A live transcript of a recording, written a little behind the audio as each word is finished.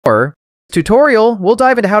more. Tutorial, we'll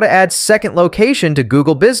dive into how to add second location to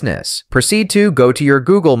Google Business. Proceed to go to your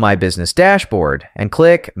Google My Business dashboard and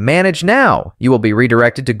click Manage Now. You will be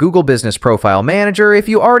redirected to Google Business Profile Manager if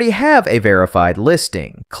you already have a verified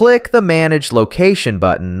listing. Click the Manage Location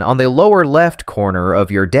button on the lower left corner of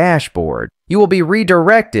your dashboard. You will be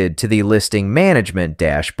redirected to the Listing Management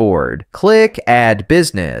dashboard. Click Add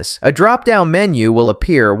Business. A drop-down menu will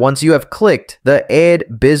appear once you have clicked the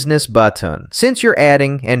Add Business button. Since you're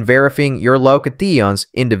adding and verifying your locations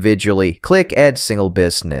individually, click Add Single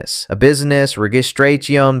Business. A business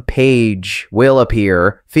registration page will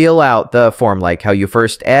appear. Fill out the form like how you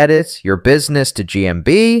first added your business to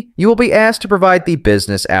GMB. You will be asked to provide the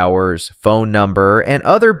business hours, phone number, and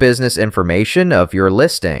other business information of your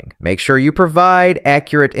listing. Make sure you provide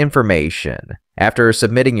accurate information. After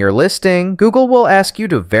submitting your listing, Google will ask you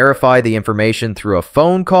to verify the information through a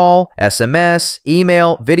phone call, SMS,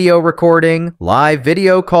 email, video recording, live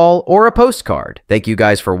video call, or a postcard. Thank you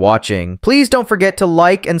guys for watching. Please don't forget to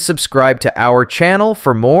like and subscribe to our channel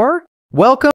for more. Welcome.